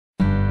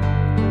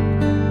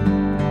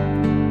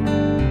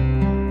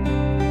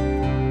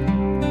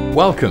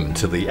Welcome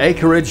to the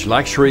Acreage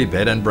Luxury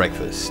Bed and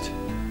Breakfast.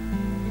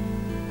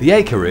 The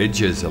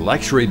Acreage is a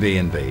luxury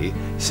B&B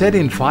set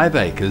in 5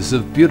 acres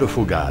of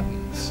beautiful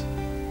gardens.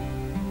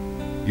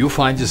 You'll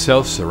find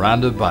yourself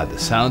surrounded by the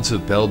sounds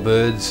of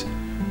bellbirds,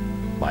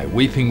 by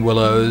weeping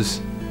willows,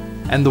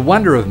 and the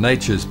wonder of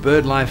nature's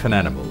bird life and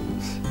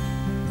animals.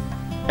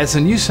 As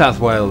a New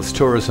South Wales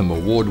Tourism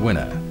Award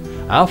winner,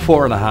 our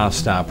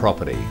 4.5-star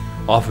property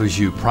offers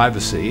you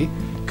privacy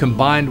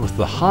combined with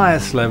the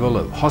highest level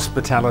of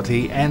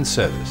hospitality and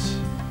service.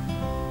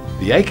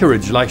 The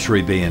Acreage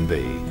Luxury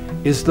B&B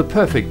is the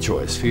perfect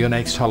choice for your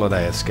next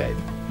holiday escape,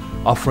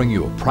 offering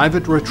you a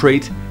private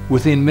retreat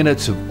within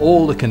minutes of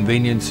all the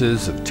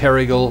conveniences of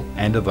Terrigal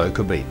and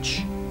Avoca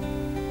Beach.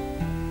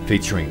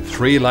 Featuring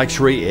 3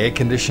 luxury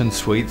air-conditioned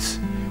suites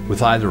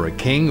with either a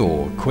king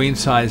or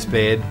queen-size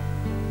bed,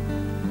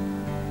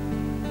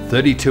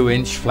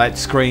 32-inch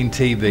flat-screen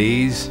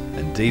TVs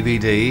and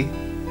DVD,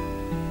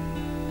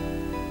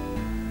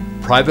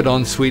 private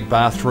ensuite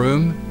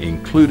bathroom,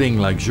 including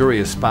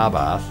luxurious spa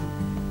bath.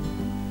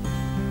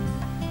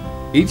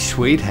 Each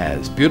suite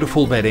has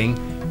beautiful bedding,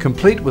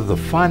 complete with the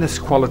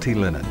finest quality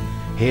linen,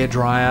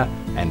 hairdryer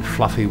and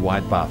fluffy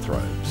white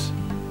bathrobes.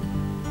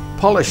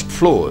 Polished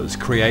floors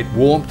create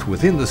warmth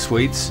within the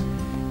suites,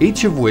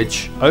 each of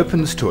which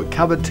opens to a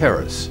covered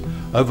terrace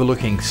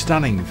overlooking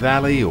stunning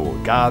valley or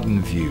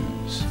garden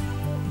views.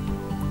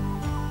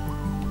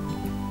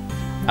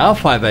 Our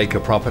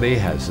 5-acre property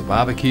has a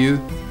barbecue,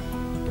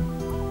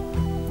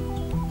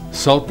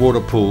 saltwater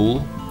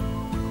pool,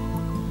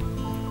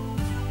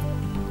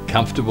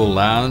 comfortable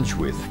lounge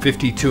with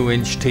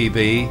 52-inch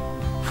TV,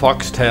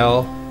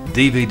 Foxtel,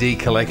 DVD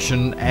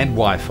collection and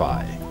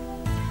Wi-Fi.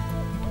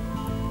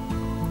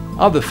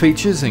 Other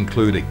features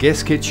include a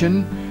guest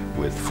kitchen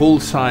with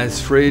full-size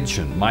fridge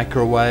and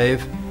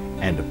microwave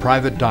and a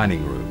private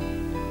dining room.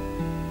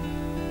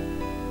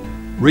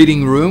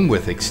 Reading room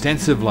with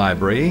extensive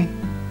library,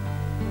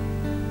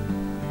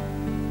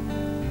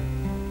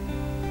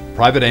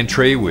 private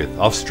entry with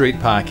off-street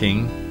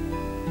parking,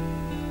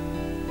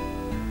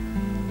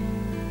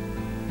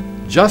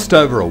 just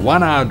over a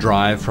 1-hour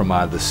drive from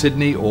either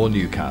Sydney or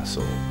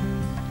Newcastle.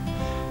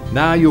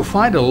 Now you'll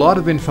find a lot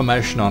of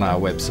information on our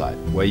website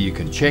where you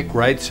can check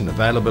rates and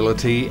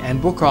availability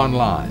and book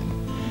online.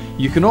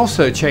 You can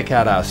also check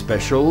out our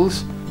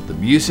specials, the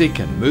music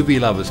and movie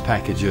lovers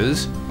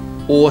packages,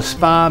 or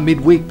spa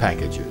midweek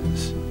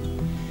packages.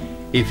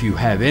 If you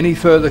have any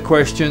further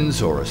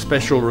questions or a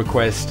special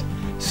request,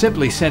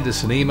 simply send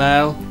us an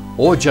email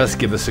or just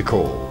give us a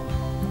call.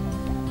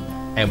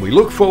 And we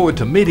look forward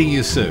to meeting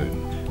you soon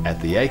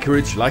at the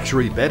Acreage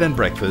Luxury Bed and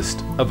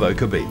Breakfast,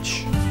 Avoca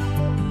Beach.